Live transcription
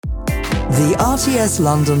The RTS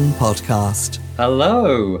London podcast.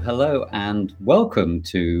 Hello, and welcome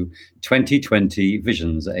to 2020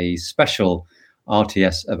 Visions, a special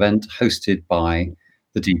RTS event hosted by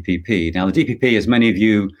the DPP. Now, the DPP, as many of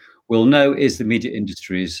you will know, is the media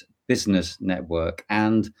industry's business network.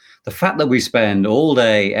 And the fact that we spend all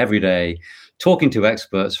day, every day, talking to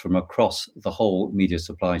experts from across the whole media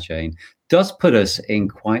supply chain does put us in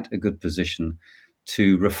quite a good position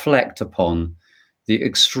to reflect upon the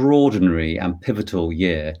extraordinary and pivotal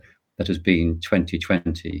year that has been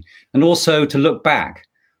 2020, and also to look back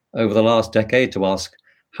over the last decade to ask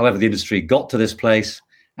however the industry got to this place,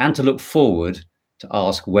 and to look forward to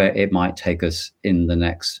ask where it might take us in the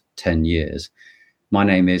next 10 years. My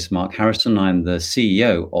name is Mark Harrison. I'm the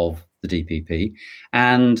CEO of the DPP,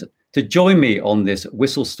 and to join me on this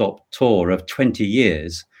whistle-stop tour of 20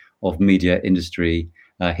 years of media industry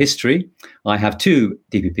history, I have two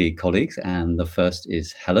DPP colleagues, and the first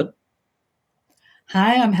is Helen.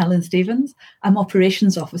 Hi, I'm Helen Stevens. I'm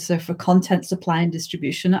Operations Officer for Content Supply and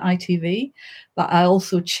Distribution at ITV, but I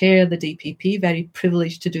also chair the DPP, very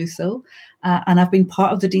privileged to do so, and I've been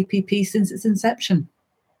part of the DPP since its inception.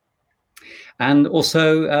 And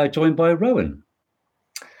also joined by Rowan.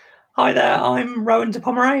 Hi there, I'm Rowan de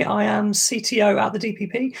Pomeray. I am CTO at the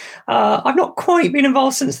DPP. I've not quite been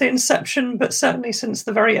involved since the inception, but certainly since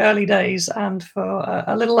the very early days. And for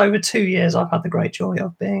a little over 2 years, I've had the great joy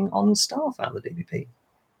of being on staff at the DPP.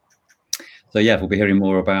 So yeah, we'll be hearing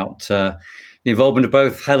more about the involvement of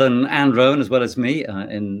both Helen and Rowan, as well as me,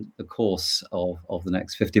 in the course of the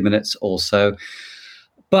next 50 minutes or so.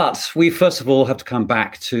 But we first of all have to come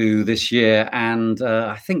back to this year. And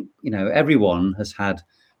I think, everyone has had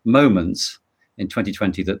moments in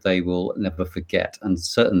 2020 that they will never forget. And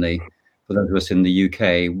certainly for those of us in the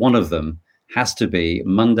UK, one of them has to be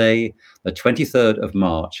Monday, the 23rd of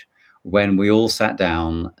March, when we all sat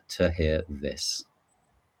down to hear this.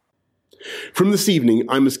 From this evening,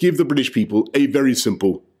 I must give the British people a very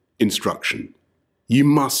simple instruction. You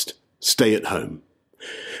must stay at home.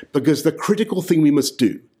 Because the critical thing we must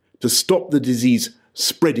do to stop the disease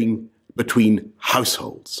spreading between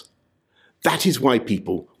households, that is why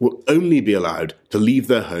people will only be allowed to leave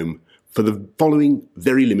their home for the following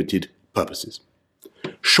very limited purposes.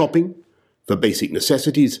 Shopping for basic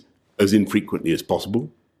necessities as infrequently as possible.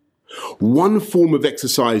 One form of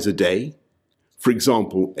exercise a day, for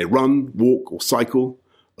example, a run, walk or cycle,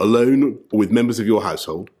 alone or with members of your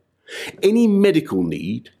household. Any medical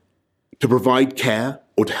need to provide care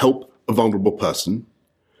or to help a vulnerable person.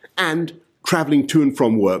 And travelling to and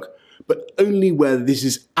from work, but only where this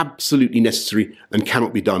is absolutely necessary and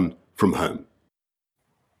cannot be done from home.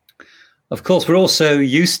 Of course, we're also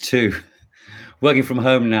used to working from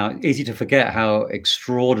home now. Easy to forget how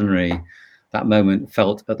extraordinary that moment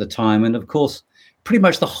felt at the time. And of course, pretty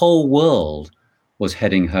much the whole world was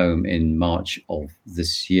heading home in March of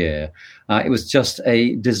this year. It was just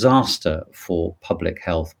a disaster for public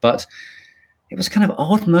health. But it was kind of an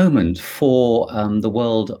odd moment for the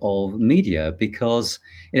world of media, because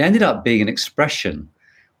it ended up being an expression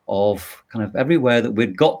of kind of everywhere that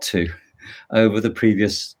we'd got to over the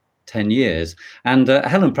previous 10 years. And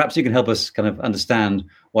Helen, perhaps you can help us kind of understand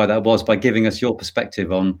why that was by giving us your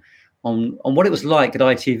perspective on what it was like at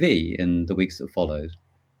ITV in the weeks that followed.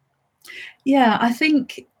 Yeah, I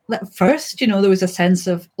think at first, there was a sense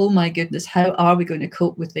of, oh my goodness, how are we going to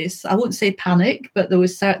cope with this? I won't say panic, but there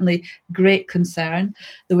was certainly great concern.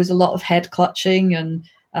 There was a lot of head clutching and,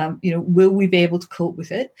 will we be able to cope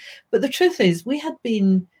with it? But the truth is, we had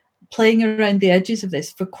been playing around the edges of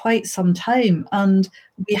this for quite some time. And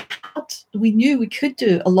we knew we could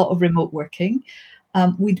do a lot of remote working.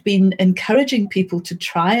 We'd been encouraging people to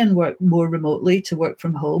try and work more remotely, to work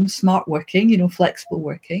from home, smart working, flexible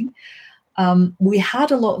working. We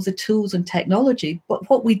had a lot of the tools and technology, but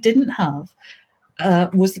what we didn't have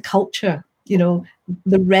was the culture.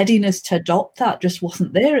 The readiness to adopt that just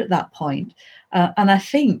wasn't there at that point. And I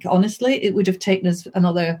think, honestly, it would have taken us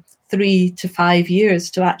another 3 to 5 years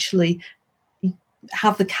to actually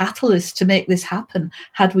have the catalyst to make this happen,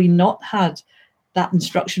 had we not had that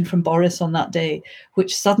instruction from Boris on that day,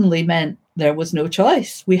 which suddenly meant there was no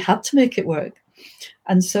choice. We had to make it work.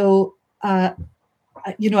 And so, I've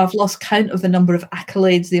lost count of the number of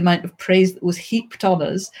accolades, the amount of praise that was heaped on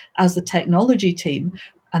us as the technology team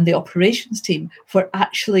and the operations team for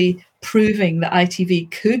actually proving that ITV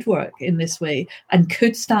could work in this way and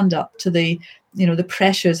could stand up to the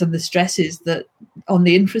pressures and the stresses that on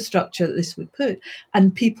the infrastructure that this would put.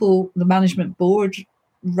 And people, the management board,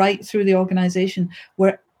 right through the organisation,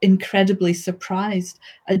 were incredibly surprised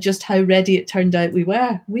at just how ready it turned out we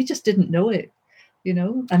were. We just didn't know it.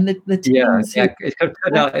 and the teams. It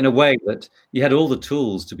turned out in a way that you had all the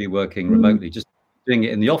tools to be working remotely, just doing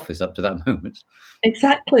it in the office up to that moment.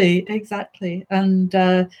 Exactly. And,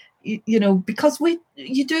 because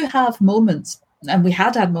you do have moments, and we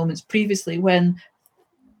had moments previously when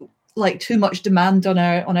like too much demand on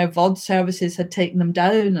our VOD services had taken them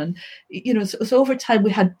down. And, so over time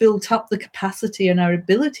we had built up the capacity and our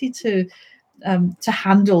ability to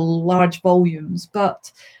handle large volumes.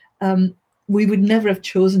 But we would never have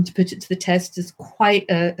chosen to put it to the test as quite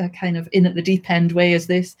a kind of in at the deep end way as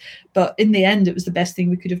this. But in the end, it was the best thing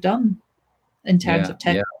we could have done in terms of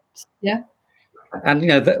tech. Yeah. And,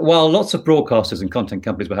 while lots of broadcasters and content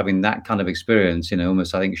companies were having that kind of experience,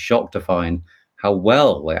 almost, I think, shocked to find how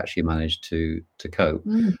well they actually managed to cope.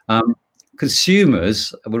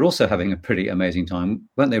 Consumers were also having a pretty amazing time,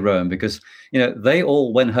 weren't they, Rowan? Because, they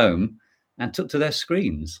all went home and took to their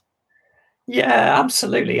screens. Yeah,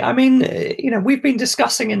 absolutely. I mean, we've been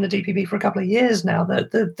discussing in the DPP for a couple of years now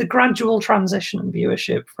that the gradual transition in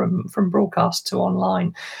viewership from broadcast to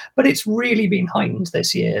online, but it's really been heightened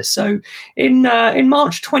this year. So in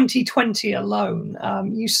March 2020 alone,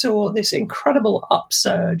 you saw this incredible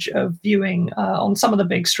upsurge of viewing on some of the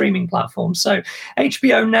big streaming platforms. So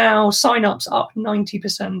HBO Now sign-ups up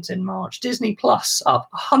 90% in March, Disney Plus up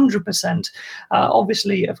 100%,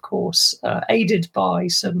 obviously, of course, aided by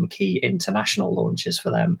some key international launches for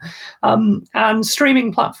them, and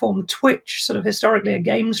streaming platform Twitch, sort of historically a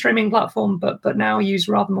game streaming platform, but now used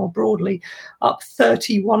rather more broadly, up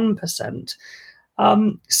 31%.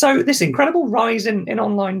 So this incredible rise in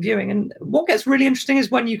online viewing. And what gets really interesting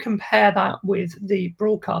is when you compare that with the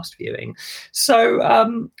broadcast viewing.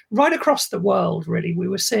 So right across the world, really, we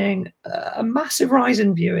were seeing a massive rise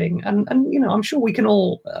in viewing. And I'm sure we can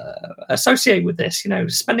all associate with this,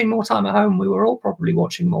 spending more time at home. We were all probably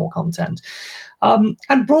watching more content.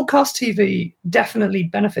 And broadcast TV definitely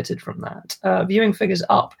benefited from that. Viewing figures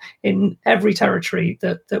up in every territory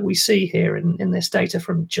that we see here in this data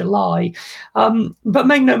from July. But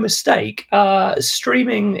make no mistake,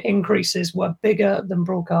 streaming increases were bigger than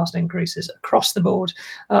broadcast increases across the board.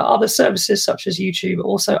 Other services such as YouTube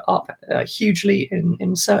also up hugely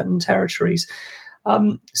in certain territories.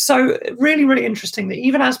 So really, really interesting that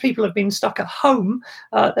even as people have been stuck at home,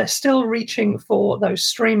 they're still reaching for those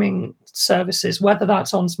streaming services, whether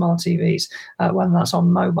that's on smart TVs, whether that's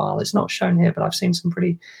on mobile. It's not shown here, but I've seen some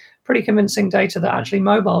pretty convincing data that actually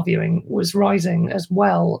mobile viewing was rising as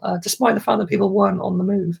well, despite the fact that people weren't on the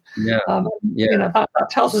move. That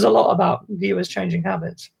tells us a lot about viewers changing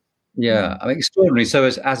habits. Yeah, I mean, extraordinary. So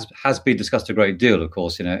as has been discussed a great deal, of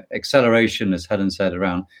course, acceleration, as Helen said,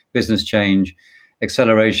 around business change,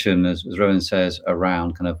 acceleration, as Rowan says,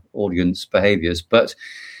 around kind of audience behaviors. But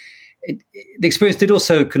the experience did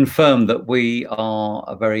also confirm that we are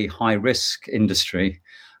a very high-risk industry.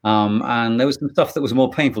 And there was some stuff that was more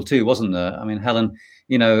painful too, wasn't there? I mean, Helen,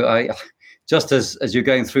 just as you're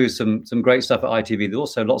going through some great stuff at ITV, there's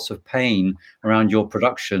also lots of pain around your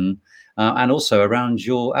production and also around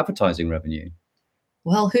your advertising revenue.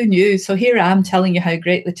 Well, who knew? So here I am telling you how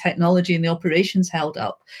great the technology and the operations held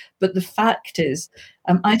up. But the fact is,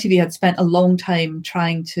 ITV had spent a long time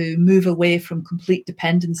trying to move away from complete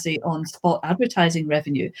dependency on spot advertising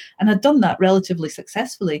revenue, and had done that relatively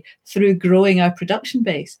successfully through growing our production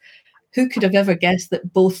base. Who could have ever guessed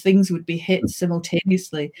that both things would be hit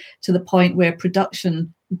simultaneously, to the point where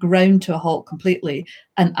production ground to a halt completely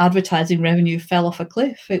and advertising revenue fell off a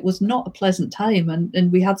cliff? It was not a pleasant time,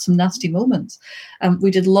 and we had some nasty moments.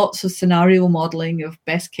 We did lots of scenario modelling of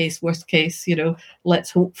best case, worst case,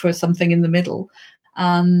 let's hope for something in the middle.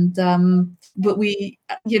 And but we,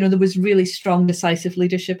 there was really strong, decisive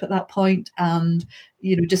leadership at that point, and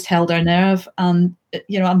just held our nerve. And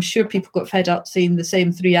I'm sure people got fed up seeing the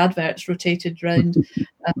same 3 adverts rotated around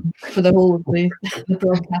for the whole of the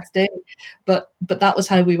broadcast day. But that was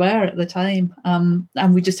how we were at the time,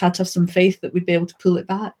 and we just had to have some faith that we'd be able to pull it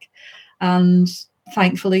back. And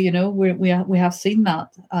thankfully, we have seen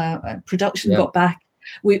that production got back.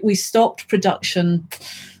 We stopped production.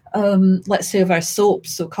 Let's say of our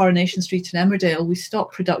soaps, so Coronation Street and Emmerdale, we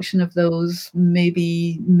stopped production of those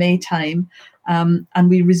maybe May time, and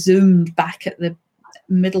we resumed back at the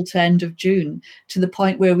middle to end of June, to the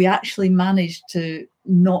point where we actually managed to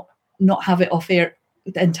not have it off air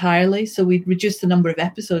entirely. So we reduced the number of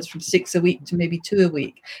episodes from 6 a week to maybe 2 a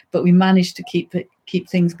week, but we managed to keep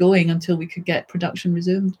things going until we could get production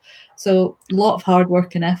resumed. So a lot of hard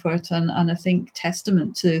work and effort, and I think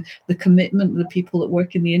testament to the commitment of the people that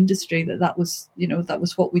work in the industry that was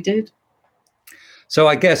what we did. So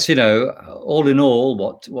I guess, all in all,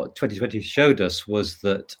 what 2020 showed us was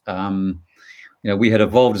that we had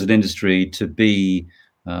evolved as an industry to be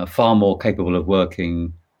far more capable of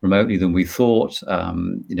working remotely than we thought.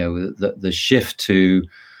 The shift to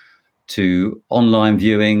online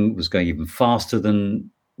viewing was going even faster than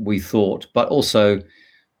we thought, but also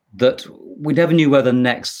that we never knew where the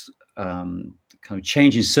next kind of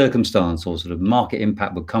change in circumstance or sort of market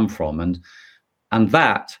impact would come from. And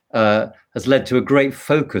that has led to a great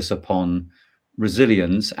focus upon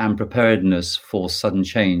resilience and preparedness for sudden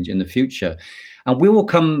change in the future. And we will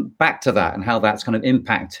come back to that and how that's kind of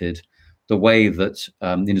impacted the way that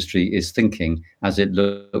the industry is thinking as it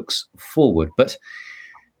looks forward. But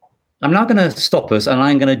I'm now going to stop us and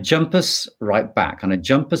I'm going to jump us right back. I'm going to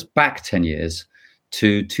jump us back 10 years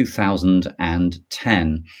to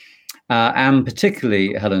 2010, and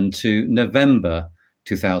particularly, Helen, to November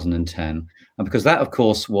 2010. And because that, of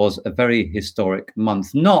course, was a very historic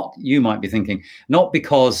month. Not, you might be thinking, not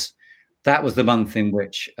because that was the month in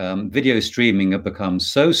which video streaming had become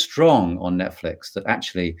so strong on Netflix that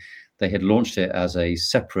actually they had launched it as a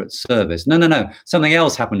separate service. No. Something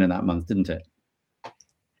else happened in that month, didn't it?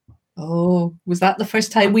 Oh, was that the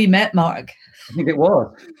first time we met, Mark? I think it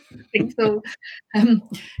was. I think so.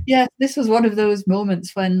 Yeah, this was one of those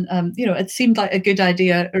moments when, it seemed like a good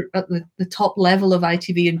idea at the top level of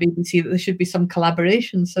ITV and BBC that there should be some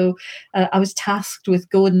collaboration. So I was tasked with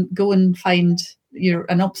go and find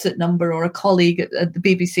an opposite number or a colleague at the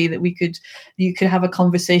BBC that you could have a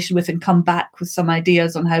conversation with and come back with some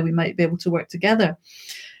ideas on how we might be able to work together.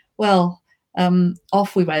 Well,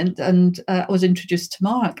 off we went, and I was introduced to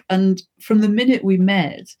Mark. And from the minute we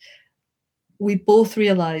met, we both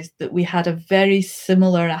realised that we had a very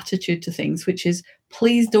similar attitude to things, which is,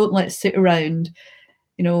 please don't let's sit around,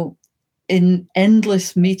 in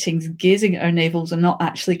endless meetings, gazing at our navels and not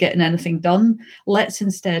actually getting anything done. Let's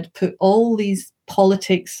instead put all these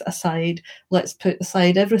politics aside. Let's put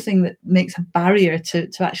aside everything that makes a barrier to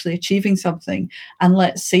actually achieving something. And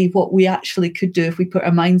let's see what we actually could do if we put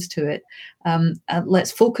our minds to it. And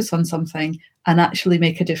let's focus on something and actually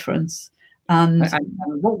make a difference. And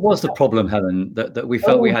what was the problem, Helen, that we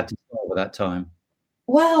felt we had to solve at that time?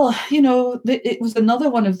 Well, it was another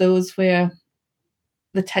one of those where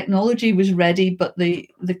the technology was ready, but the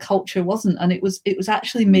culture wasn't. And it was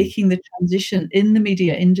actually making the transition in the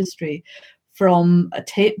media industry from a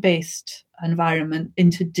tape-based environment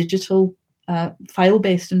into digital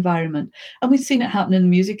file-based environment. And we'd seen it happen in the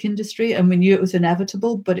music industry, and we knew it was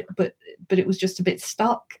inevitable, but it was just a bit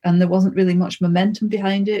stuck, and there wasn't really much momentum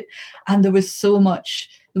behind it. And there were so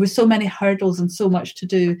many hurdles and so much to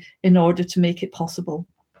do in order to make it possible.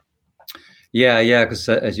 Yeah, because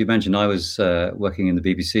as you mentioned, I was working in the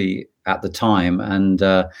BBC at the time, and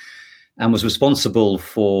was responsible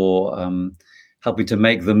for helping to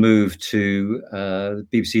make the move to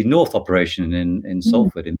BBC North operation in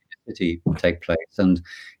Salford, in the city, take place. And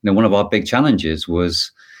one of our big challenges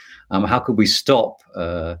was how could we stop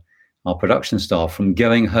our production staff from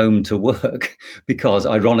going home to work, because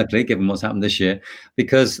ironically, given what's happened this year,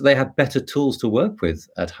 because they have better tools to work with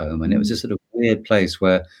at home. And it was this sort of weird place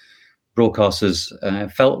where broadcasters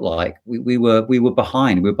felt like we were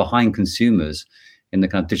behind. We were behind consumers in the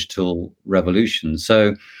kind of digital revolution.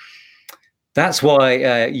 So that's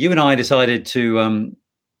why you and I decided to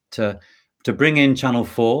bring in Channel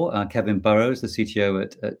 4. Kevin Burrows, the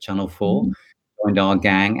CTO at Channel 4, joined our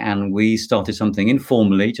gang, and we started something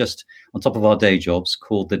informally, just on top of our day jobs,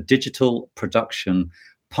 called the Digital Production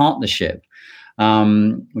Partnership,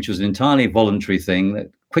 which was an entirely voluntary thing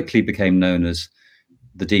that quickly became known as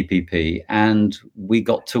the DPP. And we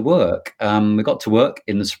got to work. We got to work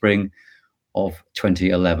in the spring of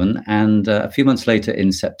 2011, and a few months later,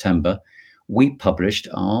 in September, we published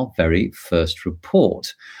our very first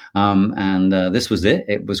report. And this was it.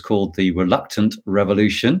 It was called The Reluctant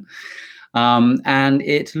Revolution. And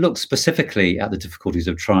it looked specifically at the difficulties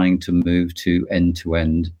of trying to move to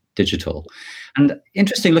end-to-end digital. And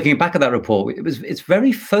interesting, looking back at that report, it's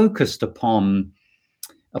very focused upon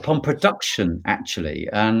production, actually.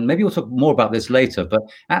 And maybe we'll talk more about this later. But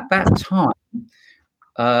at that time,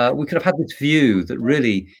 we could have had this view that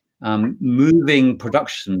really moving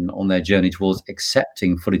production on their journey towards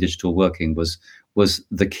accepting fully digital working was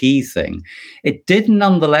the key thing. It did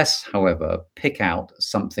nonetheless, however, pick out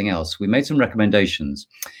something else. We made some recommendations,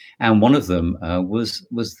 and one of them was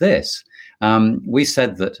this. We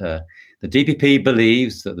said that the DPP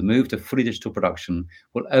believes that the move to fully digital production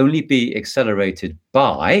will only be accelerated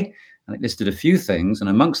by, and it listed a few things,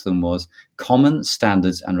 and amongst them was common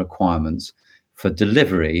standards and requirements for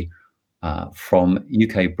delivery from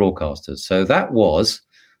UK broadcasters. So that was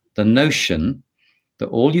the notion that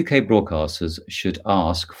all UK broadcasters should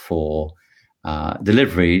ask for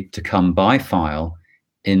delivery to come by file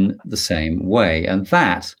in the same way. And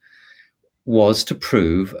that was to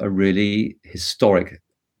prove a really historic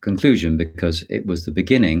conclusion, because it was the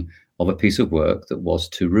beginning of a piece of work that was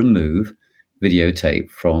to remove videotape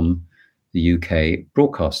from the UK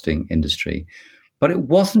broadcasting industry. But it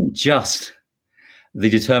wasn't just the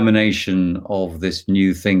determination of this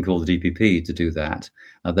new thing called the DPP to do that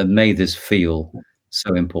that made this feel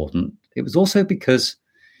so important. It was also because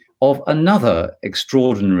of another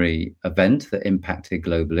extraordinary event that impacted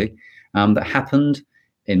globally, that happened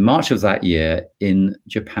in March of that year in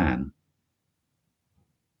Japan.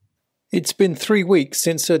 It's been 3 weeks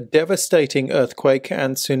since a devastating earthquake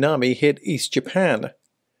and tsunami hit East Japan.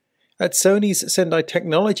 At Sony's Sendai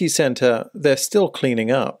Technology Center, they're still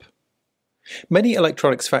cleaning up. Many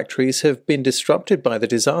electronics factories have been disrupted by the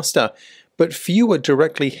disaster, but few were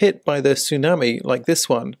directly hit by the tsunami like this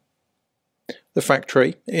one. The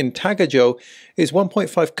factory, in Tagajo, is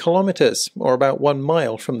 1.5 kilometers, or about 1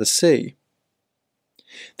 mile from the sea.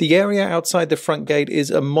 The area outside the front gate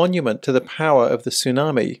is a monument to the power of the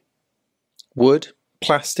tsunami. Wood,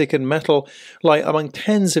 plastic and metal lie among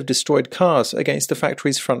tens of destroyed cars against the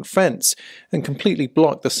factory's front fence and completely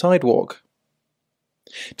block the sidewalk.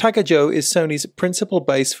 Tagajo is Sony's principal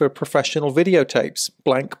base for professional videotapes,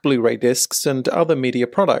 blank Blu-ray discs and other media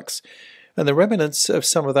products, and the remnants of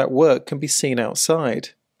some of that work can be seen outside.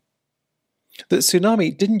 The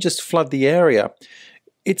tsunami didn't just flood the area.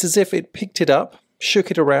 It's as if it picked it up,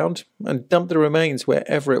 shook it around, and dumped the remains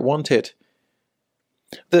wherever it wanted.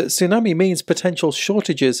 The tsunami means potential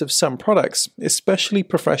shortages of some products, especially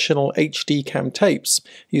professional HD cam tapes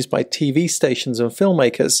used by TV stations and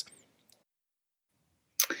filmmakers.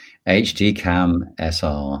 HD cam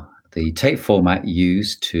SR, the tape format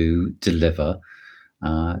used to deliver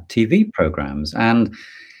TV programs. And,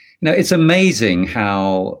 it's amazing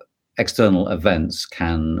how external events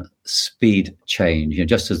can speed change.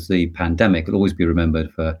 Just as the pandemic will always be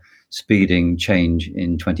remembered for speeding change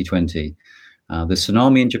in 2020, the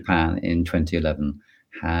tsunami in Japan in 2011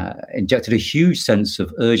 injected a huge sense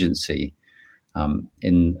of urgency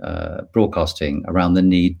in broadcasting around the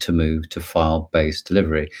need to move to file-based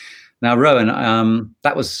delivery. Now, Rowan,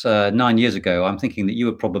 that was 9 years ago. I'm thinking that you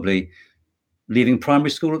were probably leaving primary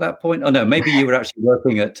school at that point. Oh no, maybe you were actually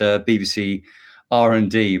working at BBC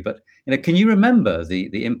R&D. But can you remember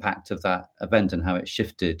the impact of that event and how it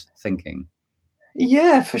shifted thinking?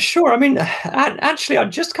 Yeah, for sure. I mean, actually,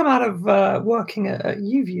 I'd just come out of working at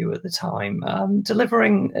UView at the time,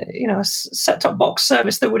 delivering, a set-top box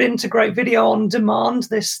service that would integrate video on demand.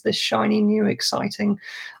 This shiny new exciting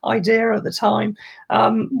idea at the time,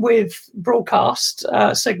 with broadcast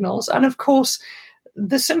signals, and of course,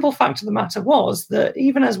 the simple fact of the matter was that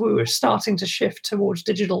even as we were starting to shift towards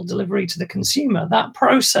digital delivery to the consumer, that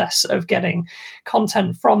process of getting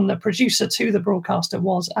content from the producer to the broadcaster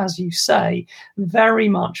was, as you say, very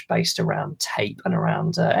much based around tape and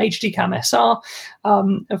around HD cam SR.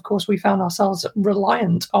 Of course, we found ourselves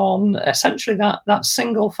reliant on essentially that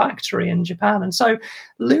single factory in Japan. And so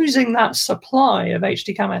losing that supply of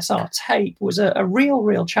HD cam SR tape was a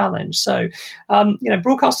real challenge. So,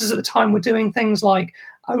 broadcasters at the time were doing things like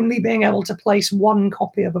only being able to place one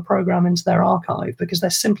copy of a program into their archive because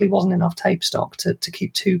there simply wasn't enough tape stock to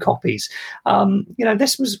keep 2 copies.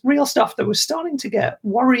 This was real stuff that was starting to get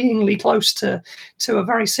worryingly close to a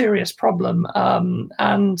very serious problem.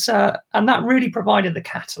 And that really provided the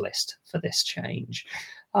catalyst for this change.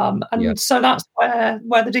 So that's where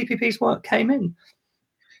the DPP's work came in.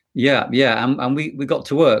 Yeah. And we got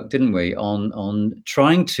to work, didn't we, on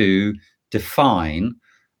trying to define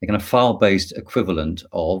a kind of file-based equivalent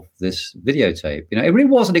of this videotape. It really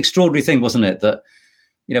was an extraordinary thing, wasn't it? That,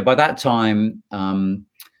 by that time,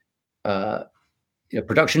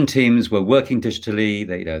 production teams were working digitally.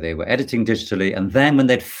 They were editing digitally, and then when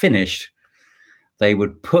they'd finished, they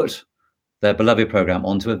would put their beloved program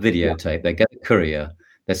onto a videotape. They'd get a courier.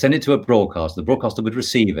 They'd send it to a broadcaster. The broadcaster would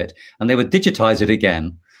receive it, and they would digitize it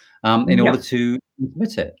again in order to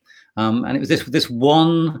transmit it. And it was this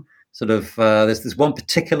one sort of this one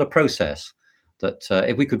particular process that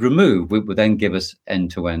if we could remove, would then give us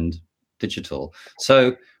end-to-end digital.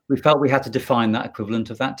 So we felt we had to define that equivalent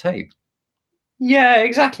of that tape. Yeah,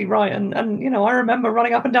 exactly right. And I remember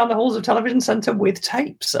running up and down the halls of Television Centre with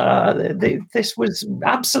tapes. This was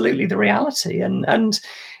absolutely the reality. And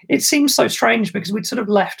it seems so strange because we'd sort of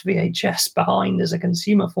left VHS behind as a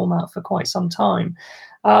consumer format for quite some time.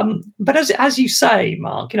 But as you say,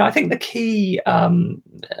 Mark, I think the key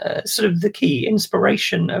the key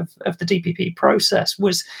inspiration of the DPP process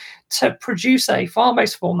was to produce a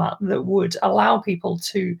file-based format that would allow people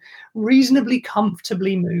to reasonably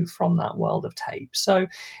comfortably move from that world of tape. So,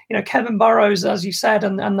 Kevin Burrows, as you said,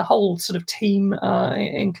 and the whole sort of team,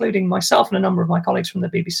 including myself and a number of my colleagues from the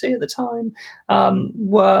BBC at the time,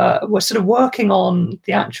 were sort of working on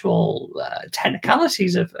the actual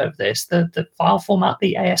technicalities of this, the file format,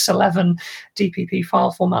 the AS11 DPP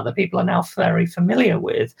file format that people are now very familiar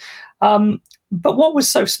with. But what was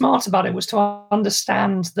so smart about it was to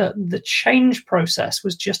understand that the change process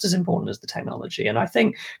was just as important as the technology. And I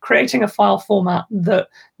think creating a file format that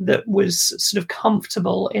was sort of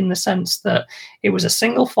comfortable in the sense that it was a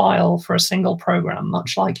single file for a single program,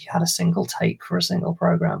 much like you had a single tape for a single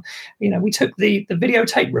program. We took the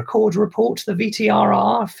videotape record report, the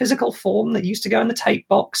VTRR, a physical form that used to go in the tape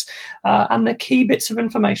box, and the key bits of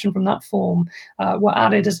information from that form were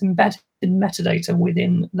added as embedded metadata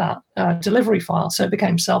within that delivery file. So it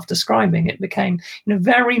became self-describing. It became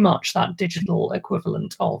very much that digital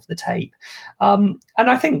equivalent of the tape. And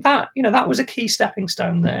I think that that was a key stepping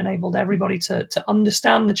stone that enabled everybody to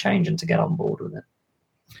understand the change and to get on board with it.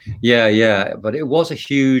 Yeah. But it was a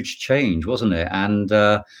huge change, wasn't it? And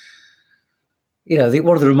one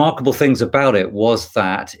of the remarkable things about it was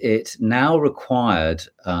that it now required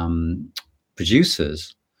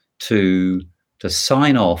producers to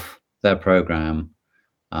sign off their program,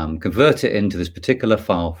 convert it into this particular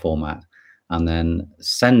file format, and then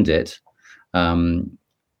send it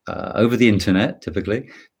over the internet, typically,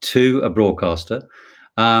 to a broadcaster.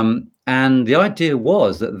 And the idea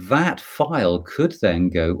was that file could then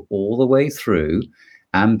go all the way through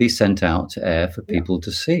and be sent out to air for people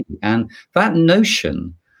to see. And that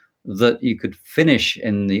notion that you could finish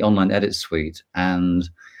in the online edit suite and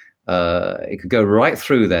it could go right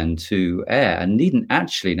through then to air and needn't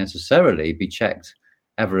actually necessarily be checked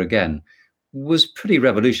ever again was pretty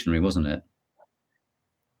revolutionary, wasn't it?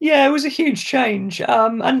 Yeah, it was a huge change,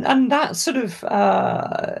 and that sort of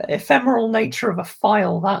ephemeral nature of a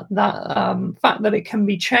file, that fact that it can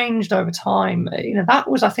be changed over time, that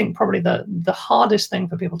was, I think, probably the hardest thing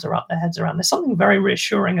for people to wrap their heads around. There's something very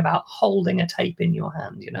reassuring about holding a tape in your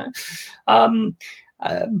hand,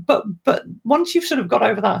 But once you've sort of got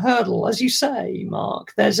over that hurdle, as you say,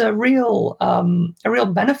 Mark, there's a real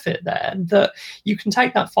benefit there that you can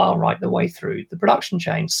take that file right the way through the production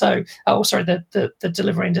chain. So, the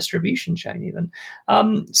delivery and distribution chain even.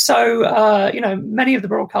 Many of the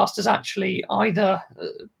broadcasters actually either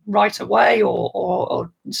right away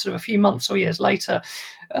or sort of a few months or years later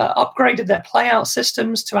upgraded their playout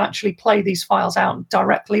systems to actually play these files out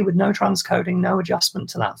directly with no transcoding, no adjustment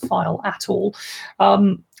to that file at all.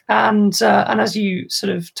 And as you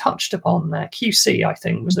sort of touched upon there, QC, I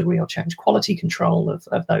think, was the real change, quality control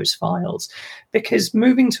of those files, because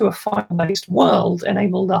moving to a file-based world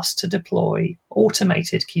enabled us to deploy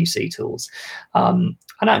automated QC tools. And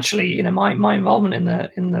actually, my involvement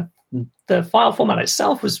in the file format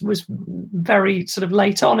itself was very sort of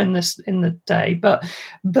late on in the day, but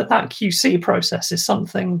that QC process is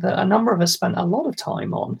something that a number of us spent a lot of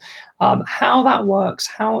time on. How that works,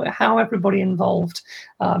 how everybody involved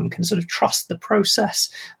can sort of trust the process,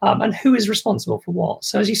 and who is responsible for what.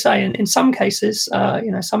 So as you say, in some cases,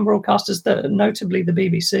 some broadcasters, that notably the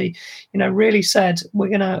BBC, really said we're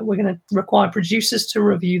gonna require producers to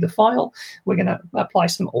review the file. We're gonna apply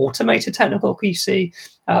some automated technical QC,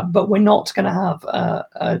 but we're not going to have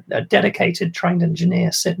a dedicated trained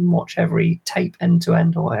engineer sit and watch every tape end to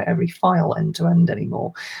end or every file end to end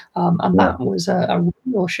anymore. And that was a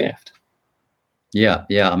real shift. Yeah.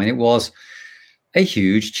 I mean, it was a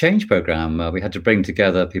huge change program. We had to bring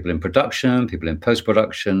together people in production, people in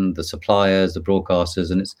post-production, the suppliers, the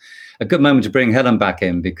broadcasters. And it's a good moment to bring Helen back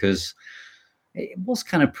in, because it was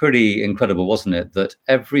kind of pretty incredible, wasn't it, that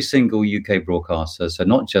every single UK broadcaster, so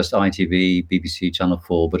not just ITV, BBC, Channel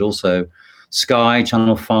 4, but also Sky,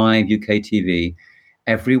 Channel 5, UK TV,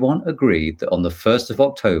 everyone agreed that on the 1st of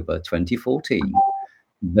October 2014,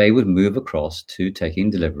 they would move across to taking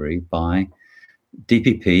delivery by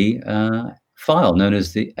DPP file known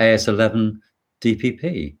as the AS11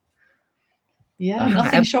 DPP. Yeah,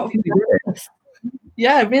 nothing short of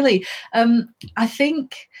Yeah, really. I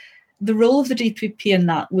think the role of the DPP in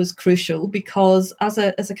that was crucial, because as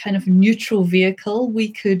a kind of neutral vehicle, we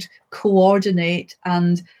could coordinate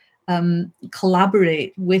and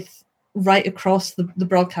collaborate with right across the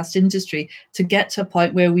broadcast industry to get to a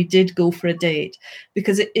point where we did go for a date,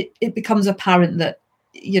 because it becomes apparent that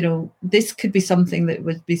this could be something that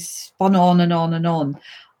would be spun on and on and on,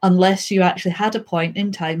 unless you actually had a point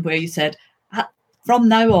in time where you said, from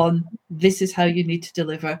now on, this is how you need to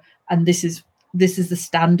deliver, and this is the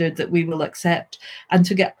standard that we will accept. And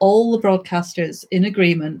to get all the broadcasters in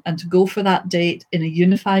agreement and to go for that date in a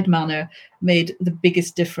unified manner made the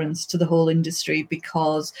biggest difference to the whole industry,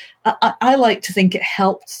 because I like to think it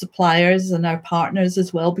helped suppliers and our partners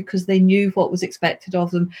as well, because they knew what was expected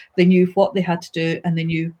of them, they knew what they had to do, and they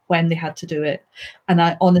knew when they had to do it. And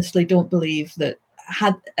I honestly don't believe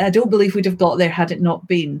we'd have got there had it not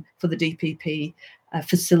been for the DPP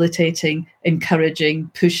facilitating, encouraging,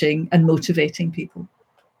 pushing, and motivating people.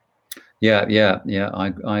 Yeah.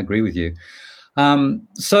 I agree with you.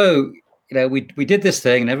 So we did this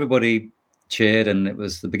thing, and everybody cheered, and it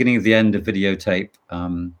was the beginning of the end of videotape,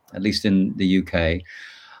 at least in the UK.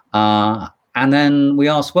 And then we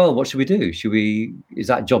asked, well, what should we do? Is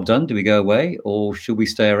that job done? Do we go away, or should we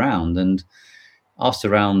stay around? And asked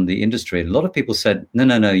around the industry, a lot of people said,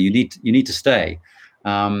 no, you need to stay.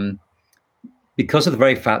 Because of the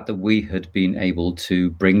very fact that we had been able to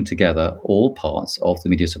bring together all parts of the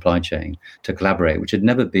media supply chain to collaborate, which had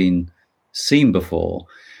never been seen before.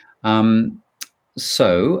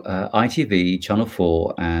 So ITV, Channel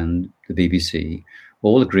 4 and the BBC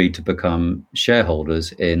all agreed to become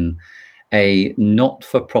shareholders in a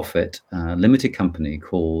not-for-profit limited company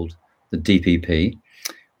called the DPP,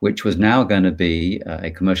 which was now going to be a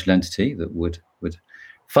commercial entity that would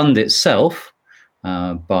fund itself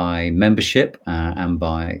by membership and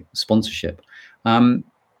by sponsorship,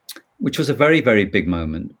 which was a very, very big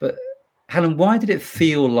moment. But Helen, why did it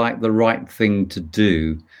feel like the right thing to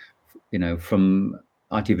do, from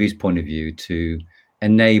ITV's point of view, to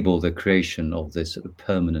enable the creation of this sort of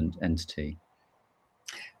permanent entity?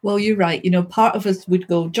 Well, you're right. Part of us would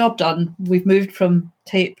go, job done. We've moved from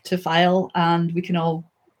tape to file, and we can all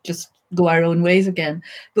just go our own ways again.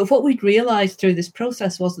 But what we'd realized through this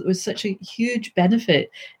process was that there was such a huge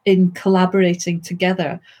benefit in collaborating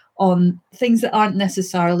together on things that aren't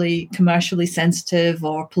necessarily commercially sensitive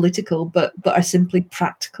or political, but are simply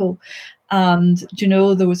practical. And,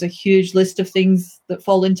 there was a huge list of things that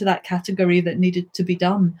fall into that category that needed to be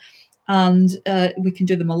done. And we can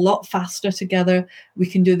do them a lot faster together. We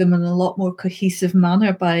can do them in a lot more cohesive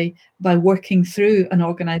manner by working through an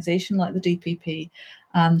organization like the DPP.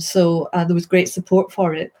 And so there was great support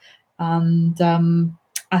for it. And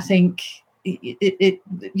I think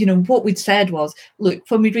what we'd said was, look,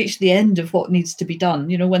 when we reach the end of what needs to be done,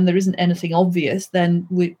 when there isn't anything obvious, then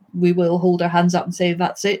we will hold our hands up and say,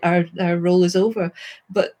 that's it, our role is over.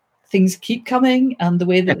 But things keep coming, and the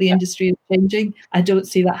way that the industry is changing, I don't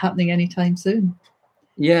see that happening anytime soon.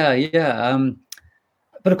 Yeah.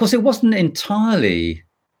 But of course, it wasn't entirely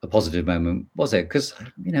a positive moment, was it? Because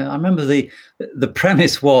I remember the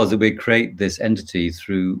premise was that we'd create this entity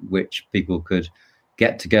through which people could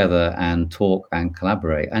get together and talk and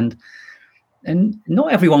collaborate, and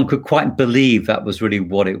not everyone could quite believe that was really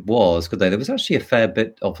what it was, could they? There was actually a fair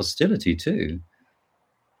bit of hostility too.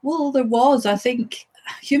 Well, there was. I think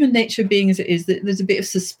human nature being as it is, that there's a bit of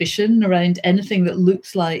suspicion around anything that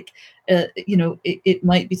looks like it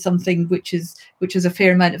might be something which is a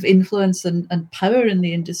fair amount of influence and power in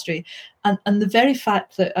the industry, and the very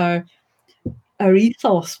fact that our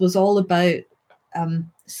ethos was all about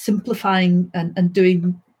simplifying and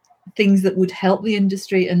doing things that would help the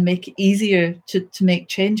industry and make it easier to make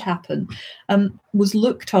change happen, was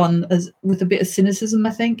looked on as with a bit of cynicism,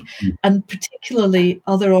 I think, and particularly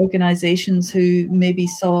other organisations who maybe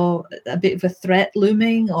saw a bit of a threat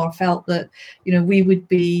looming, or felt that we would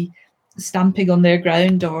be stamping on their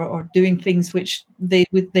ground or doing things which they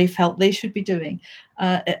felt they should be doing.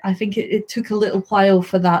 I think it took a little while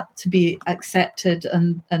for that to be accepted,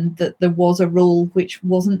 and that there was a role which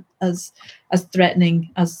wasn't as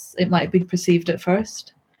threatening as it might have been perceived at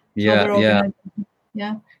first. Yeah.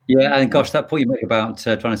 And gosh, that point you make about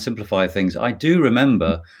trying to simplify things, I do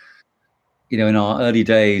remember, in our early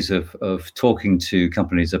days of talking to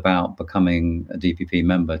companies about becoming a DPP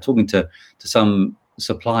member, talking to some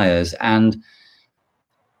suppliers, and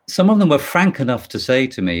some of them were frank enough to say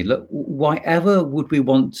to me, look, why ever would we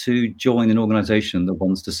want to join an organization that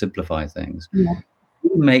wants to simplify things? Yeah.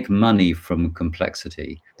 We make money from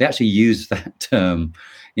complexity. They actually use that term.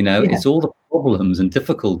 It's all the problems and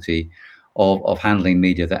difficulty of handling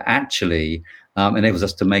media that actually enables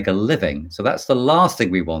us to make a living. So that's the last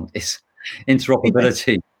thing we want, is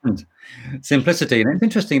interoperability and simplicity. And it's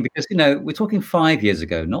interesting because, we're talking 5 years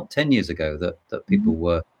ago, not 10 years ago, that people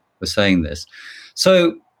were saying this.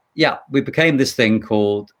 So, yeah, we became this thing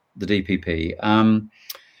called the DPP.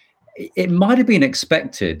 It might have been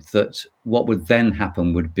expected that what would then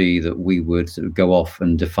happen would be that we would sort of go off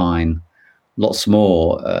and define lots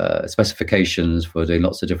more specifications for doing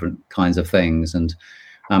lots of different kinds of things, and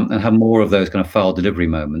have more of those kind of file delivery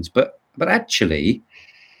moments. But actually,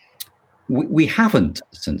 we haven't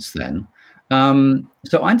since then.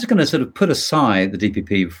 So I'm just going to sort of put aside the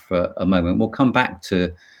DPP for a moment. We'll come back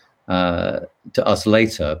to us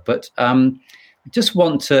later, but just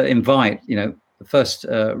want to invite, first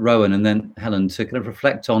Rowan and then Helen to kind of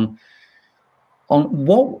reflect on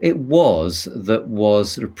what it was that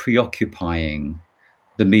was sort of preoccupying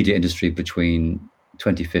the media industry between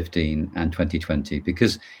 2015 and 2020,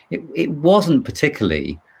 because it wasn't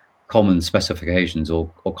particularly common specifications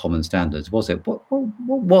or common standards, was it? What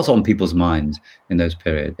was on people's minds in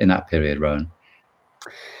that period, Rowan?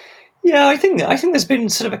 Yeah, I think there's been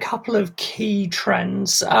sort of a couple of key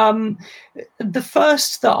trends. The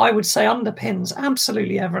first that I would say underpins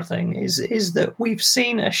absolutely everything is that we've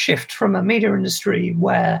seen a shift from a media industry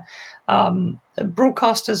where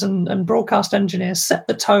broadcasters and broadcast engineers set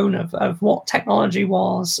the tone of what technology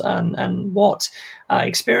was and what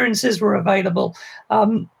experiences were available,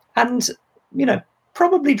 and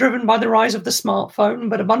probably driven by the rise of the smartphone,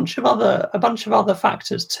 but a bunch of other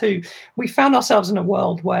factors too. We found ourselves in a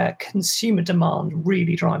world where consumer demand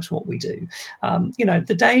really drives what we do.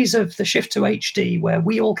 The days of the shift to HD, where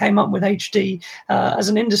we all came up with HD as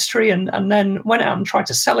an industry and then went out and tried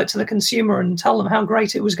to sell it to the consumer and tell them how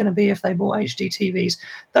great it was going to be if they bought HD TVs,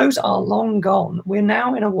 those are long gone. We're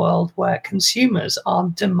now in a world where consumers are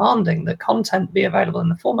demanding that content be available in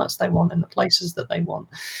the formats they want, in the places that they want.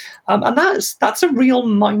 And that's a real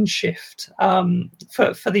mind shift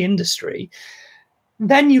for the industry.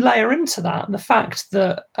 Then you layer into that the fact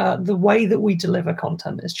that the way that we deliver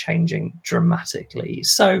content is changing dramatically.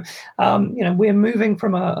 So, we're moving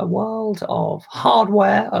from a world of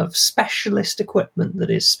hardware, of specialist equipment that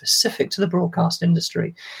is specific to the broadcast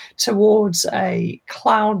industry, towards a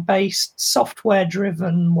cloud-based,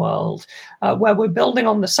 software-driven world where we're building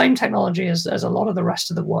on the same technology as a lot of the rest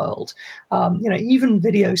of the world. Even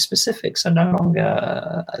video specifics are no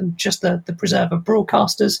longer just the preserve of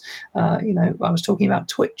broadcasters. I was talking about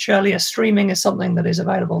Twitch earlier. Streaming is something that is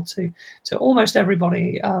available to almost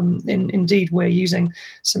everybody. Indeed, we're using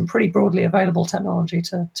some pretty broadly available technology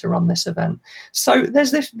to run this event. So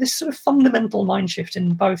there's this sort of fundamental mind shift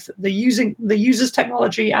in both the user's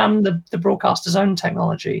technology and the broadcaster's own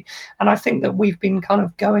technology. And I think that we've been kind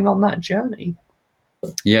of going on that journey.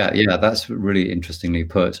 Yeah, that's really interestingly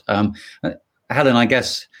put. Helen, I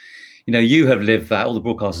guess, you have lived that, all the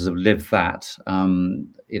broadcasters have lived that,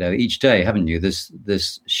 each day, haven't you?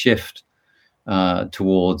 This shift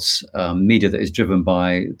towards media that is driven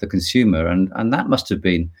by the consumer. And that must have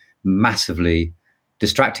been massively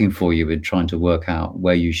distracting for you in trying to work out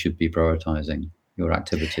where you should be prioritizing your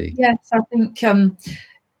activity. Yes, I think,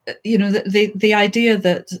 the idea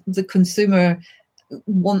that the consumer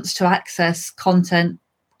wants to access content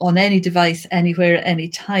on any device, anywhere, at any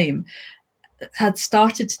time, had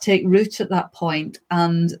started to take root at that point,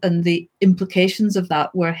 and the implications of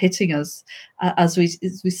that were hitting us as we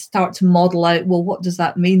start to model out, well, what does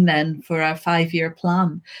that mean then for our 5-year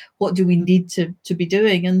plan? What do we need to be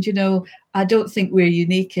doing? And, I don't think we're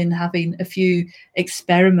unique in having a few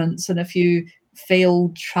experiments and a few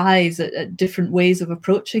failed tries at different ways of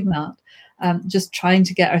approaching that, just trying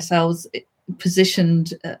to get ourselves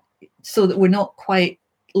positioned so that we're not quite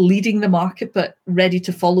leading the market, but ready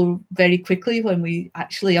to follow very quickly when we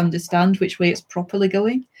actually understand which way it's properly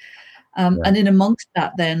going. And in amongst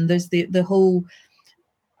that, then there's the whole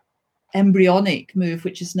embryonic move,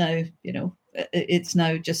 which is now, it's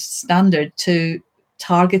now just standard, to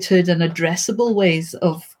targeted and addressable ways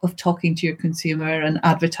of talking to your consumer and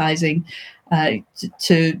advertising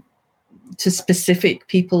to specific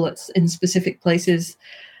people in specific places.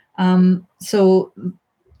 So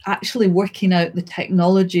actually working out the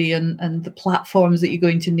technology and the platforms that you're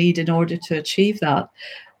going to need in order to achieve that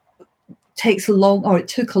it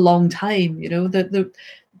took a long time.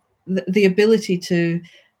 The ability to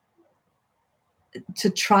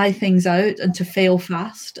try things out and to fail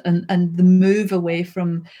fast, and the move away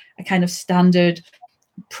from a kind of standard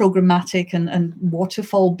programmatic and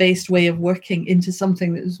waterfall based way of working into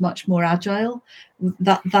something that was much more agile,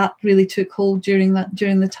 that really took hold during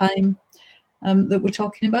the time that we're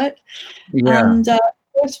talking about. Yeah. And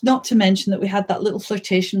not to mention that we had that little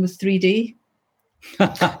flirtation with 3D.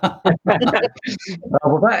 Well,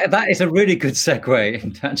 that is a really good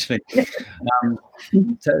segue, actually,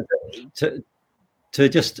 to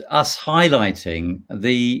just us highlighting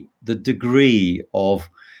the degree of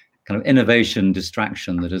kind of innovation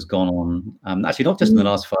distraction that has gone on. Actually, not just in the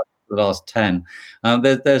last 10.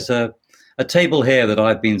 There's a table here that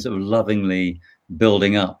I've been sort of lovingly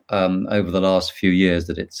building up over the last few years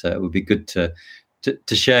that it would be good to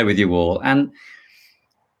share with you all. And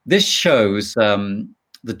this shows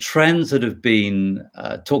the trends that have been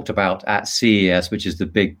talked about at CES, which is the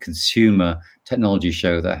big consumer technology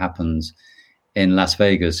show that happens in Las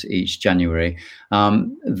Vegas each January.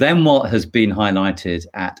 Then what has been highlighted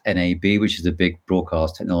at NAB, which is a big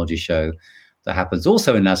broadcast technology show that happens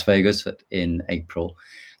also in Las Vegas in April.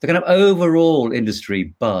 The kind of overall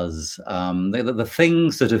industry buzz, the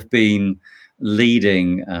things that have been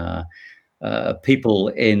leading people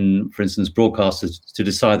in, for instance, broadcasters to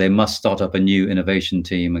decide they must start up a new innovation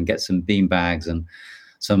team and get some beanbags and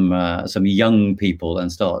some young people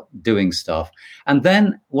and start doing stuff. And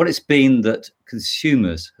then what it's been that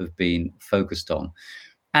consumers have been focused on.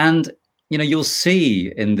 And, you'll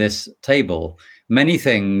see in this table, many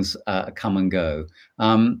things come and go.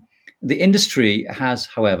 The industry has,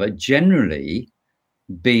 however, generally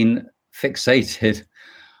been fixated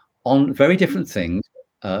on very different things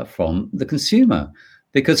from the consumer,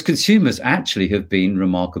 because consumers actually have been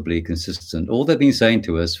remarkably consistent. All they've been saying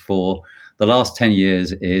to us for the last 10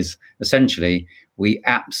 years is essentially, we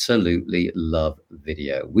absolutely love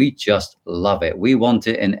video. We just love it. We want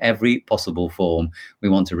it in every possible form. We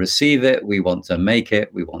want to receive it. We want to make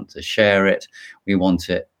it. We want to share it. We want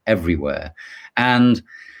it everywhere. And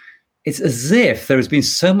it's as if there has been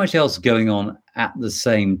so much else going on at the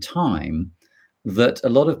same time that a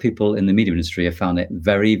lot of people in the media industry have found it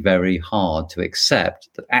very, very hard to accept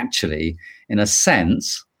that actually, in a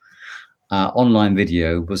sense, online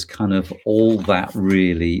video was kind of all that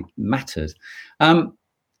really mattered.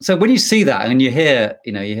 So when you see that and you hear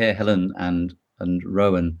Helen and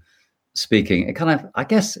Rowan speaking, it kind of, I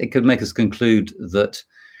guess it could make us conclude that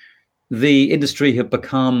the industry had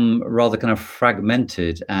become rather kind of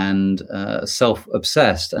fragmented and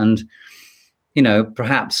self-obsessed, and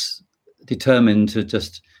perhaps determined to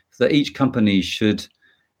just that each company should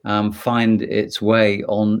find its way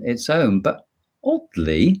on its own. But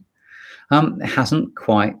oddly, it hasn't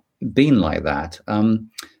quite been like that.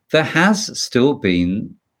 There has still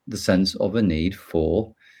been the sense of a need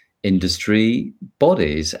for industry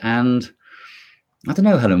bodies. And I don't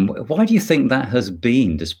know, Helen, why do you think that has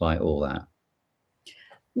been despite all that?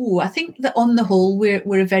 I think that on the whole, we're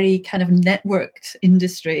a very kind of networked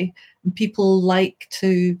industry. People like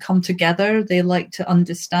to come together. They like to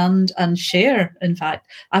understand and share. In fact,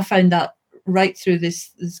 I found that right through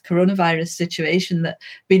this coronavirus situation, that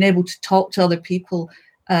being able to talk to other people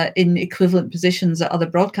in equivalent positions at other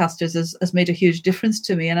broadcasters has made a huge difference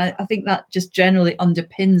to me. And I think that just generally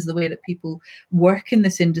underpins the way that people work in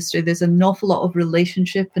this industry. There's an awful lot of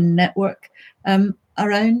relationship and network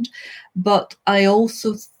around. But I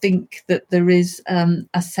also think that there is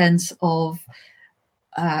a sense of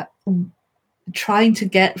trying to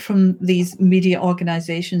get from these media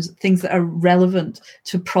organizations things that are relevant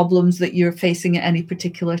to problems that you're facing at any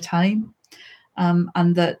particular time.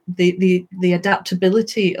 And that the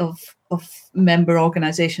adaptability of member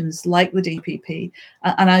organizations like the DPP,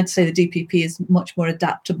 and I'd say the DPP is much more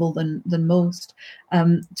adaptable than most,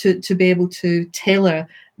 to be able to tailor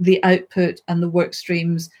the output and the work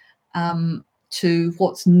streams to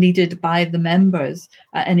what's needed by the members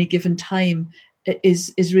at any given time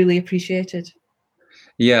is really appreciated.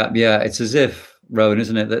 Yeah, it's as if, Rowan,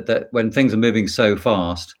 isn't it, that when things are moving so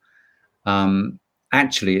fast,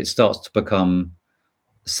 actually it starts to become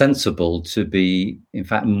sensible to be, in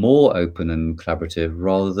fact, more open and collaborative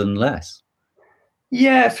rather than less.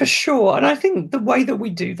 Yeah, for sure. And I think the way that we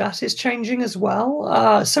do that is changing as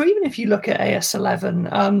well. So even if you look at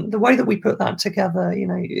AS11, the way that we put that together,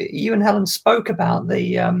 you and Helen spoke about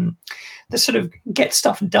the sort of get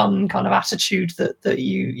stuff done kind of attitude that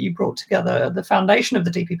you brought together at the foundation of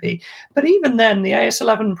the DPP. But even then, the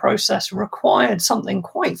AS11 process required something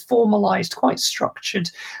quite formalized, quite structured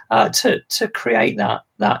to create that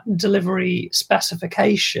delivery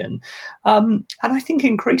specification. And I think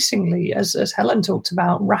increasingly, as Helen talked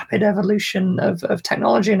about, rapid evolution of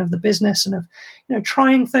technology and of the business and of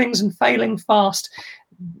trying things and failing fast,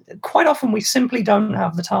 quite often we simply don't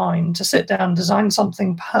have the time to sit down, design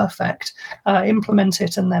something perfect, implement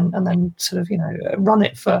it, and then sort of run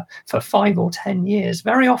it for 5 or 10 years.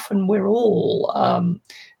 Very often we're all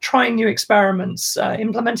trying new experiments,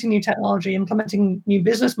 implementing new technology, implementing new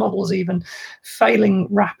business models, even failing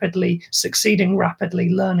rapidly, succeeding rapidly,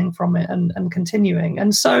 learning from it, and continuing.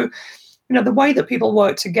 And so the way that people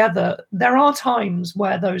work together, there are times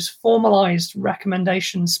where those formalized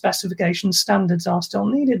recommendations, specifications, standards are still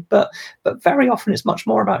needed, but very often it's much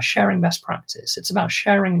more about sharing best practice. It's about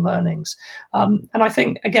sharing learnings. And I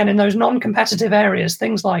think, again, in those non-competitive areas,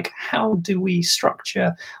 things like how do we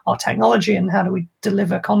structure our technology and how do we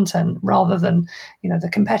deliver content rather than, the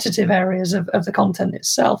competitive areas of the content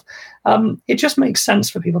itself, it just makes sense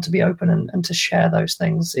for people to be open and to share those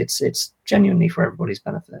things. It's genuinely for everybody's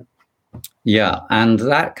benefit. Yeah, and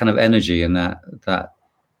that kind of energy and that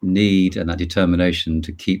need and that determination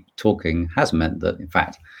to keep talking has meant that, in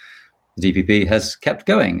fact, the DPP has kept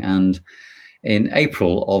going. And in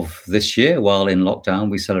April of this year, while in lockdown,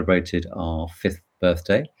 we celebrated our 5th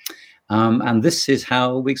birthday. And this is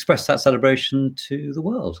how we express that celebration to the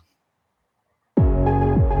world.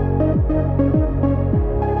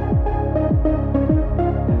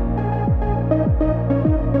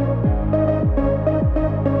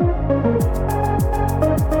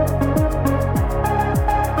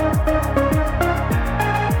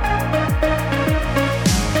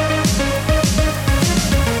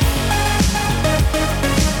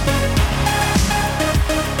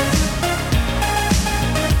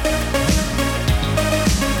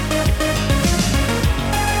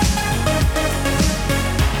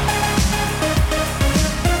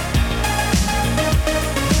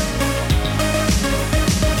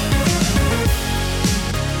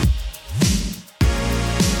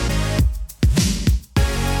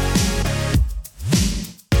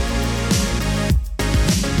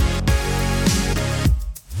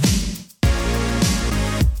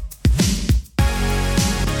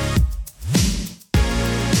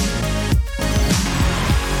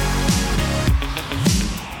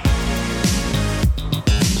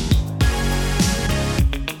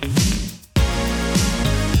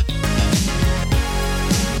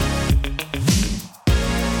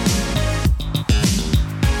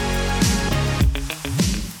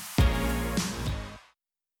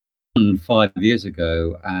 And 5 years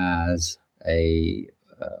ago, as a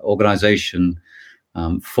organization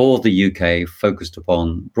for the UK focused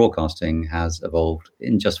upon broadcasting, has evolved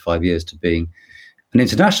in just 5 years to being an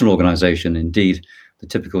international organization. Indeed, the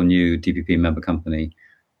typical new DPP member company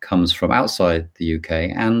comes from outside the UK,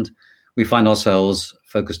 and we find ourselves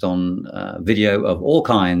focused on video of all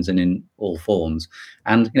kinds and in all forms.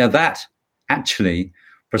 And that actually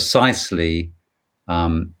precisely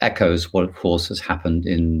echoes what, of course, has happened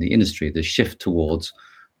in the industry, the shift towards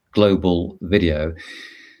global video.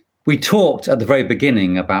 We talked at the very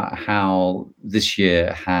beginning about how this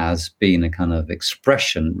year has been a kind of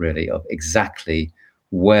expression, really, of exactly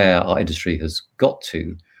where our industry has got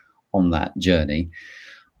to on that journey.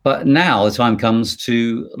 But now the time comes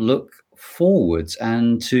to look forwards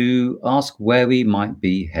and to ask where we might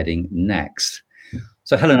be heading next.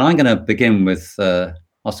 So, Helen, I'm going to begin with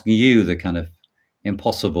asking you the kind of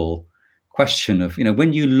impossible question of,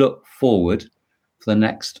 when you look forward for the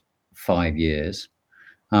next 5 years,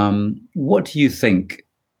 what do you think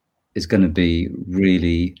is going to be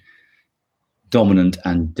really dominant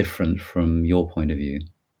and different from your point of view?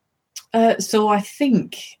 So I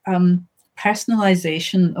think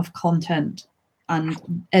personalization of content and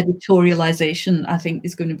editorialization, I think,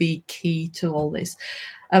 is going to be key to all this.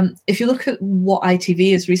 If you look at what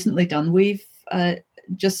ITV has recently done, we've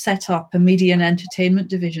just set up a media and entertainment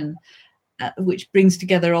division, which brings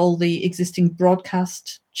together all the existing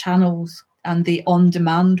broadcast channels and the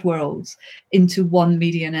on-demand worlds into one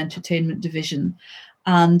media and entertainment division.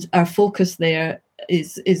 And our focus there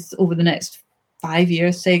is over the next 5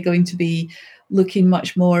 years, say, going to be looking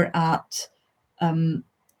much more at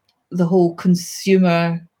the whole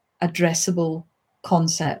consumer addressable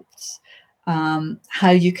concepts. How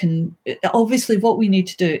you can, obviously what we need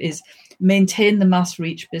to do is maintain the mass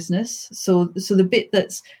reach business. So the bit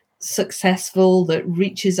that's successful, that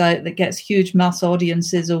reaches out, that gets huge mass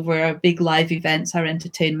audiences over our big live events, our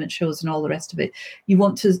entertainment shows and all the rest of it, you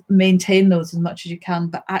want to maintain those as much as you can.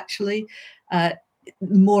 But actually,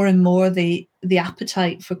 more and more the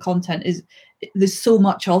appetite for content is, there's so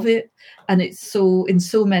much of it, and it's so in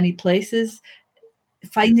so many places.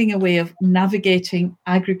 Finding a way of navigating,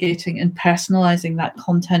 aggregating and personalizing that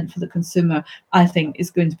content for the consumer, I think, is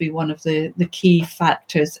going to be one of the key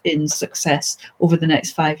factors in success over the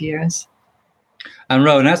next 5 years. And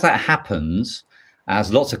Rowan, as that happens,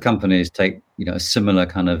 as lots of companies take a similar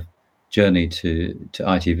kind of journey to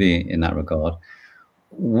ITV in that regard,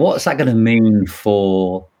 what's that going to mean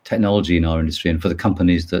for technology in our industry and for the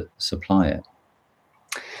companies that supply it?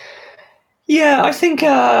 Yeah, I think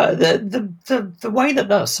the way that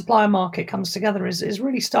the supplier market comes together is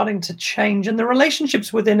really starting to change, and the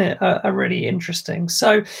relationships within it are really interesting.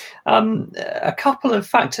 So, a couple of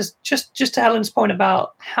factors, just to Helen's point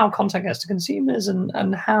about how content gets to consumers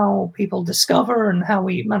and how people discover and how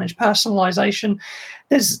we manage personalization.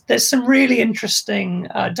 There's some really interesting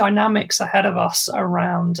dynamics ahead of us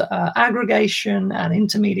around aggregation and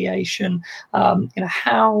intermediation.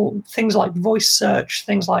 How things like voice search,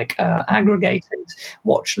 things like aggregated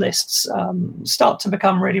watch lists start to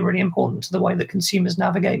become really, really important to the way that consumers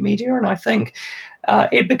navigate media. And I think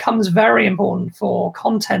it becomes very important for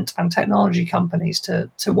content and technology companies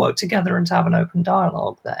to work together and to have an open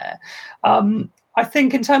dialogue there. I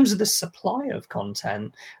think in terms of the supply of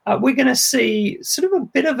content, we're going to see sort of a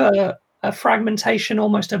bit of a fragmentation,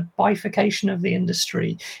 almost a bifurcation of the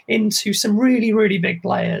industry into some really, really big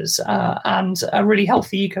players and a really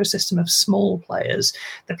healthy ecosystem of small players.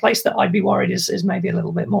 The place that I'd be worried is maybe a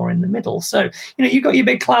little bit more in the middle. So, you've got your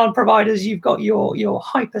big cloud providers, you've got your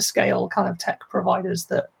hyperscale kind of tech providers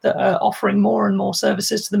that are offering more and more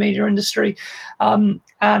services to the media industry.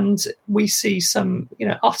 And we see some,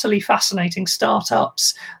 utterly fascinating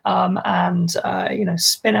startups and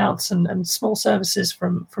spin outs and small services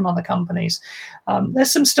from other companies.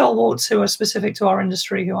 There's some stalwarts who are specific to our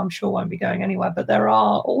industry who I'm sure won't be going anywhere, but there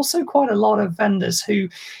are also quite a lot of vendors who,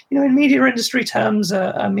 in media industry terms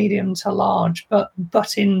are medium to large,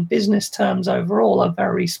 but in business terms overall are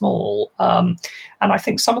very small. And I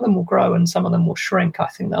think some of them will grow and some of them will shrink. I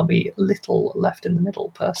think there'll be little left in the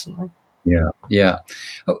middle, personally. Yeah.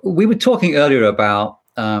 We were talking earlier about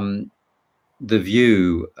the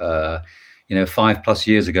view, 5+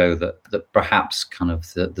 years ago that perhaps kind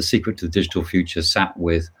of the secret to the digital future sat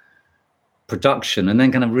with production, and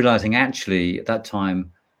then kind of realizing actually at that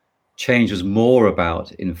time change was more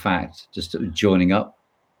about, in fact, just joining up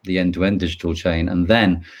the end-to-end digital chain. And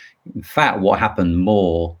then, in fact, what happened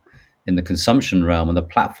more in the consumption realm and the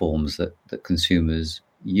platforms that consumers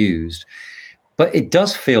used. But it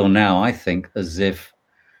does feel now, I think, as if,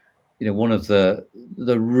 one of the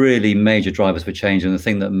really major drivers for change, and the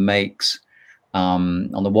thing that makes, on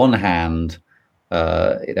the one hand,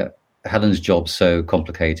 Helen's job so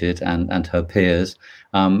complicated and her peers,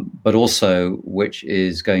 but also which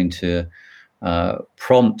is going to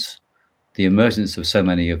prompt the emergence of so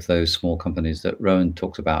many of those small companies that Rowan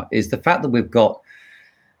talks about, is the fact that we've got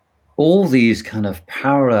all these kind of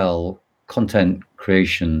parallel content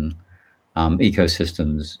creation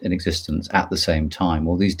ecosystems in existence at the same time,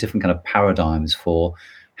 all these different kind of paradigms for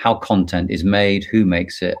how content is made, who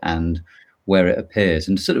makes it, and where it appears.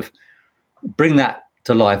 And to sort of bring that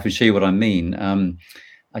to life and show you what I mean,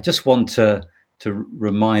 I just want to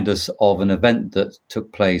remind us of an event that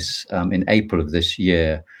took place in April of this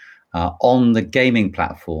year on the gaming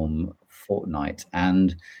platform Fortnite.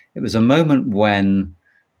 And it was a moment when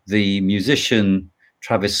the musician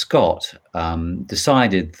Travis Scott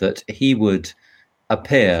decided that he would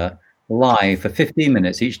appear live for 15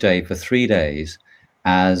 minutes each day for 3 days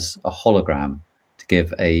as a hologram to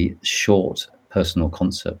give a short personal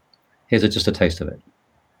concert. Here's just a taste of it.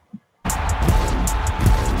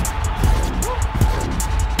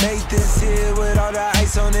 Make this here with all the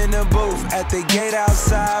ice on in the booth. At the gate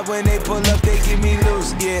outside, when they pull up, they give me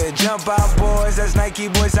loose. Yeah, jump out, boys. That's Nike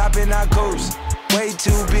boys hopping our coast. Way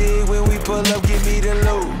too big when we pull up, give me the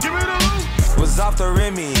loot. Give me the loot. Was off the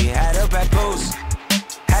Remy, had up at post.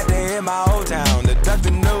 Had to hit my old town to duck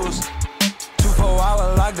the news.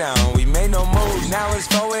 2-4-hour lockdown, we made no moves. Now it's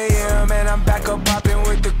 4 a.m. and I'm back up popping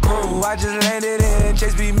with the crew. I just landed in,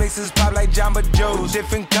 Chase B mixes pop like Jamba Joe's.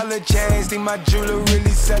 Different color chains, think my jeweler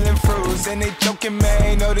really selling fruits. And they joking,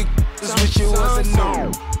 man, know the wish it was a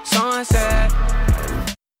new sunset.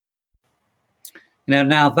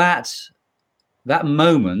 Now that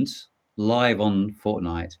moment live on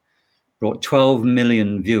Fortnite brought 12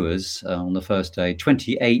 million viewers on the first day,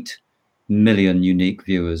 28 million unique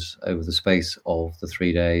viewers over the space of the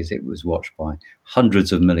 3 days. It was watched by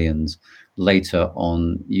hundreds of millions later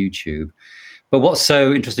on YouTube. But what's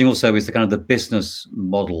so interesting also is the kind of the business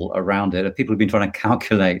model around it. People have been trying to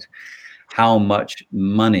calculate how much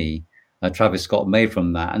money Travis Scott made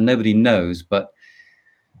from that, and nobody knows. But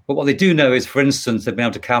what they do know is, for instance, they've been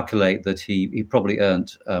able to calculate that he probably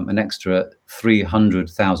earned an extra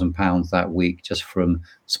 £300,000 that week just from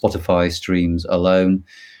Spotify streams alone.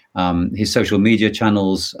 His social media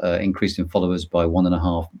channels increased in followers by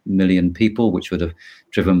 1.5 million people, which would have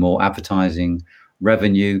driven more advertising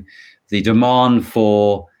revenue. The demand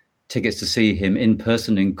for tickets to see him in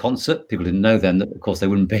person in concert, people didn't know then that, of course, they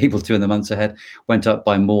wouldn't be able to in the months ahead, went up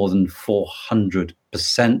by more than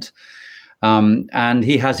 400%. And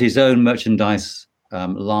he has his own merchandise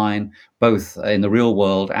line, both in the real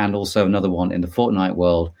world and also another one in the Fortnite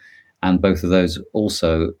world. And both of those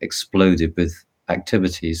also exploded with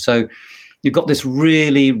activities. So you've got this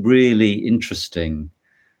really, really interesting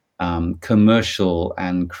commercial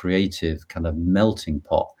and creative kind of melting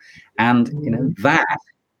pot. And, that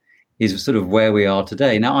is sort of where we are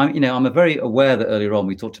today. Now, I'm very aware that earlier on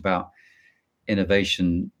we talked about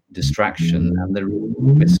innovation distraction and the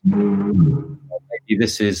risk. Maybe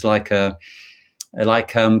this is like kind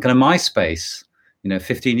of MySpace,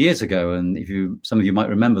 15 years ago. And some of you might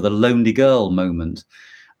remember the Lonely Girl moment,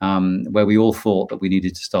 where we all thought that we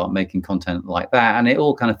needed to start making content like that, and it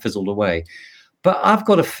all kind of fizzled away. But I've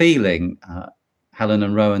got a feeling, Helen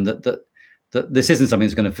and Rowan, that this isn't something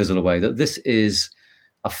that's going to fizzle away, that this is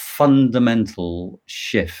a fundamental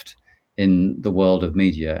shift in the world of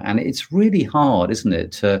media. And it's really hard, isn't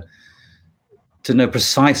it, to know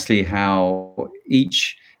precisely how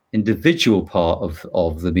each individual part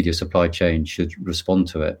of the media supply chain should respond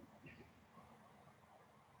to it.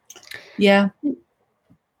 Yeah.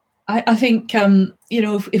 I think,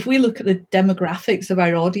 if we look at the demographics of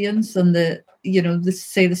our audience and the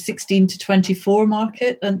 16 to 24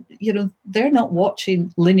 market, and, they're not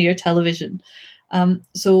watching linear television.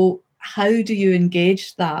 So how do you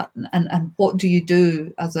engage that? And what do you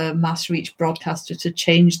do as a mass reach broadcaster to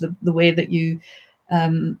change the way that you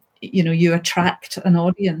attract an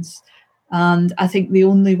audience? And I think the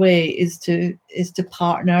only way is to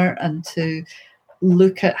partner and to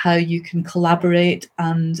look at how you can collaborate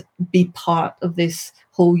and be part of this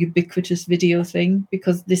whole ubiquitous video thing,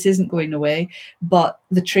 because this isn't going away. But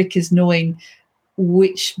the trick is knowing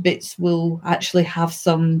which bits will actually have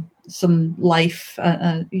some life,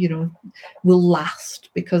 will last,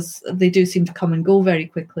 because they do seem to come and go very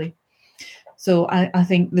quickly. So I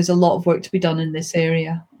think there's a lot of work to be done in this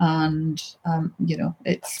area, and I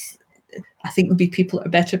think there'll be people that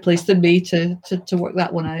are better placed than me to work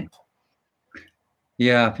that one out.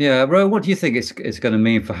 Yeah. Ro, what do you think it's going to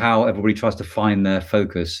mean for how everybody tries to find their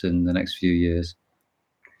focus in the next few years?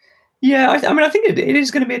 Yeah, I think it is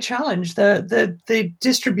going to be a challenge. The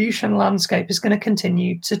distribution landscape is going to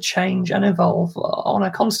continue to change and evolve on a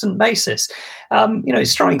constant basis. It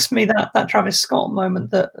strikes me that Travis Scott moment,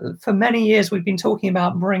 that for many years we've been talking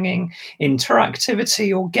about bringing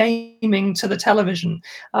interactivity or gaming to the television,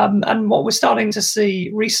 and what we're starting to see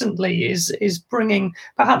recently is bringing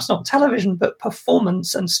perhaps not television but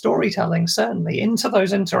performance and storytelling certainly into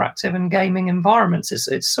those interactive and gaming environments.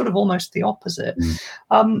 It's sort of almost the opposite.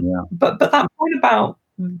 But that point about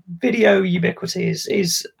video ubiquity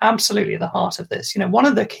is absolutely at the heart of this. One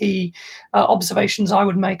of the key observations I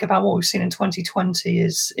would make about what we've seen in 2020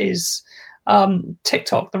 is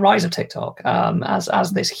TikTok, the rise of TikTok,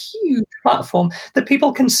 as this huge platform that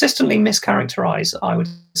people consistently mischaracterize, I would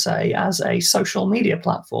say, as a social media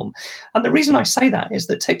platform. And the reason I say that is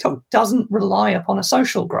that TikTok doesn't rely upon a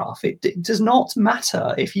social graph. It does not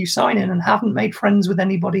matter if you sign in and haven't made friends with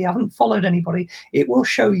anybody, haven't followed anybody, it will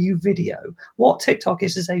show you video. What TikTok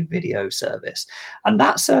is a video service. And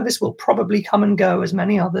that service will probably come and go, as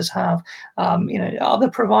many others have. Other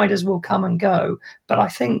providers will come and go. But I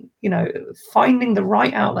think, finding the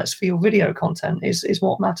right outlets for your video content is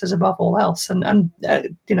what matters above all else. And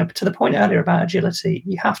to the point earlier about agility,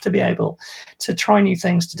 you have to be able to try new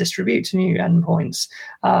things to distribute to new endpoints,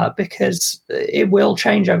 because it will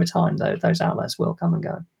change over time. Those outlets will come and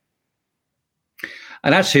go.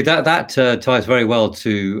 And actually, that ties very well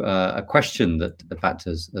to a question that, in fact,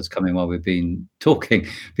 has come in while we've been talking.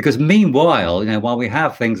 Because meanwhile, while we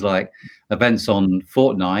have things like events on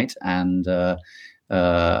Fortnite and the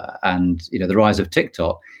rise of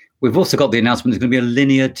TikTok, we've also got the announcement there's going to be a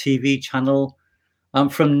linear TV channel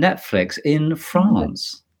from Netflix in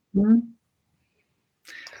France. Mm-hmm.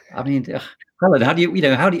 I mean, Helen, how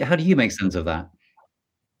do you make sense of that?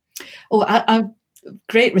 Oh, I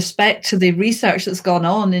great respect to the research that's gone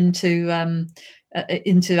on into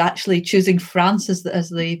actually choosing France as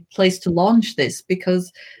the place to launch this,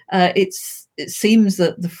 because it seems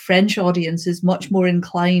that the French audience is much more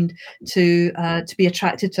inclined to be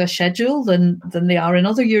attracted to a schedule than they are in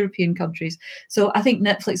other European countries. So I think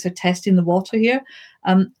Netflix are testing the water here.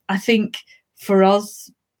 I think for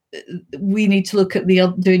us, we need to look at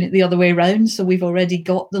doing it the other way around. So we've already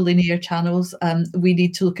got the linear channels. We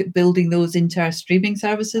need to look at building those into our streaming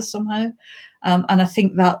services somehow. And I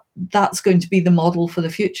think that's going to be the model for the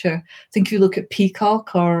future. I think if you look at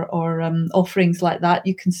Peacock or offerings like that,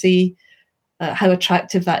 you can see how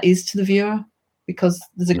attractive that is to the viewer, because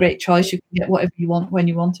there's a great choice. You can get whatever you want when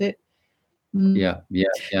you want it. Yeah.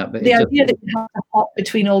 But the idea that you have to hop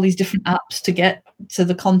between all these different apps to get to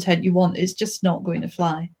the content you want is just not going to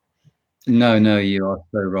fly. No, you are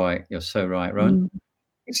so right. You're so right, Rowan.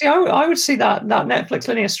 You see, I would see that Netflix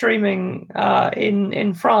linear streaming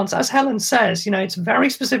in France, as Helen says, it's very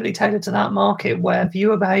specifically tailored to that market where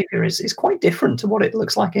viewer behavior is quite different to what it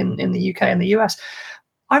looks like in the UK and the US.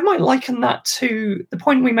 I might liken that to the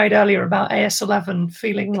point we made earlier about AS11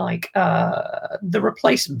 feeling like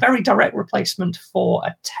the very direct replacement for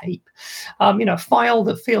a tape, a file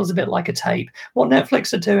that feels a bit like a tape. What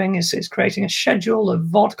Netflix are doing is creating a schedule of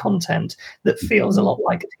VOD content that feels a lot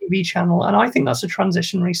like a TV channel, and I think that's a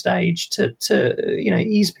transitionary stage to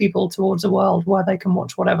ease people towards a world where they can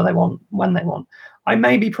watch whatever they want when they want. I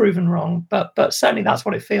may be proven wrong, but certainly that's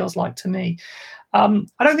what it feels like to me. I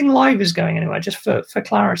don't think live is going anywhere. Just for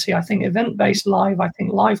clarity, I think event-based live, I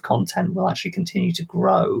think live content will actually continue to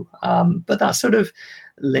grow. But that sort of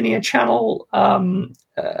linear channel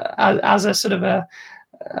as a sort of a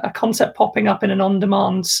concept popping up in an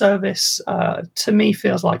on-demand service, to me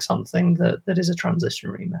feels like something that is a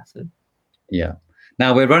transitionary method. Yeah.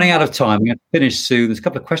 Now we're running out of time. We're going to finish soon. There's a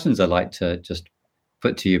couple of questions I'd like to just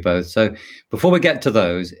put to you both. So before we get to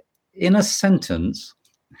those, in a sentence,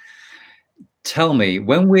 tell me,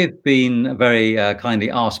 when we've been very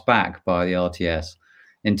kindly asked back by the RTS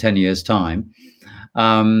in 10 years' time,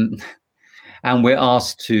 and we're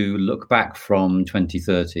asked to look back from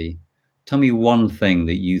 2030, tell me one thing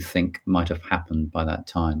that you think might have happened by that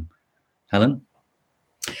time. Helen?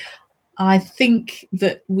 I think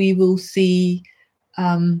that we will see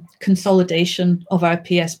consolidation of our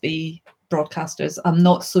PSB broadcasters. I'm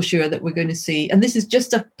not so sure that we're going to see, and this is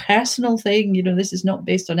just a personal thing, this is not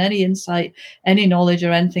based on any insight, any knowledge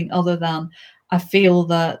or anything other than I feel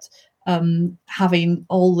that having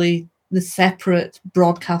all the separate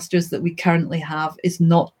broadcasters that we currently have is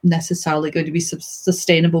not necessarily going to be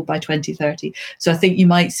sustainable by 2030. So I think you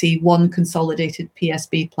might see one consolidated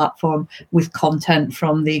PSB platform with content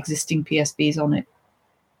from the existing PSBs on it.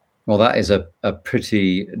 Well, that is a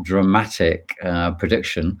pretty dramatic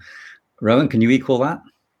prediction. Rowan, can you equal that?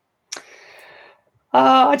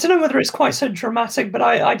 I don't know whether it's quite so dramatic, but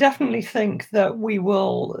I definitely think that we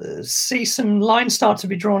will see some lines start to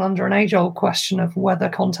be drawn under an age-old question of whether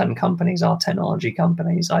content companies are technology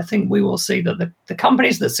companies. I think we will see that the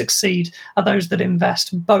companies that succeed are those that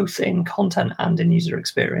invest both in content and in user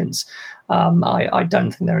experience. I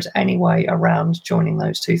don't think there is any way around joining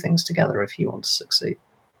those two things together if you want to succeed.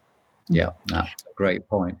 Yeah, that's a great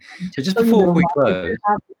point. So just before we close,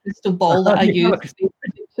 crystal ball that I use for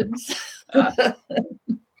predictions.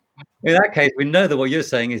 In that case, we know that what you're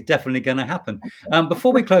saying is definitely going to happen.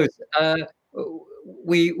 Before we close,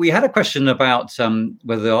 we had a question about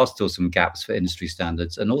whether there are still some gaps for industry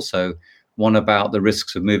standards, and also one about the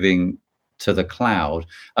risks of moving to the cloud.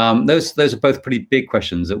 Those are both pretty big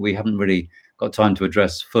questions that we haven't really got time to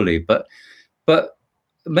address fully. But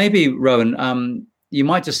maybe, Rowan, you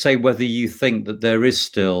might just say whether you think that there is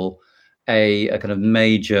still a kind of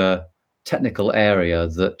major technical area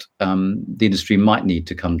that the industry might need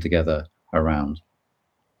to come together around.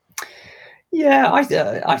 Yeah,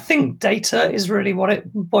 I think data is really what it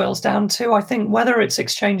boils down to. I think whether it's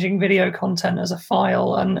exchanging video content as a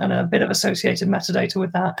file and a bit of associated metadata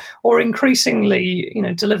with that, or increasingly,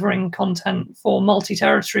 delivering content for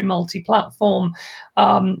multi-territory, multi-platform,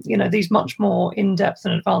 these much more in-depth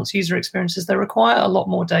and advanced user experiences, they require a lot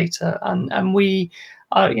more data, and we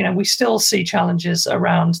still see challenges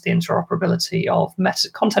around the interoperability of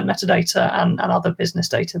content metadata and other business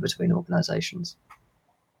data between organizations.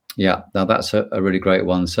 Yeah, now that's a really great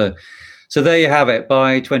one. So there you have it.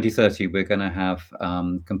 By 2030, we're going to have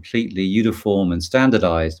completely uniform and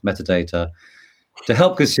standardized metadata to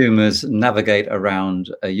help consumers navigate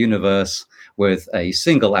around a universe with a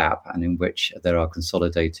single app and in which there are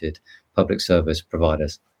consolidated public service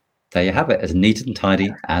providers. There you have it, as neat and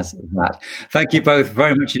tidy as that. Thank you both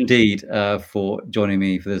very much indeed for joining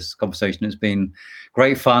me for this conversation. It's been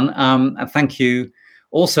great fun. And thank you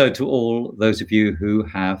also to all those of you who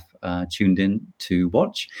have tuned in to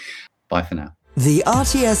watch. Bye for now. The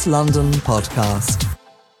RTS London Podcast.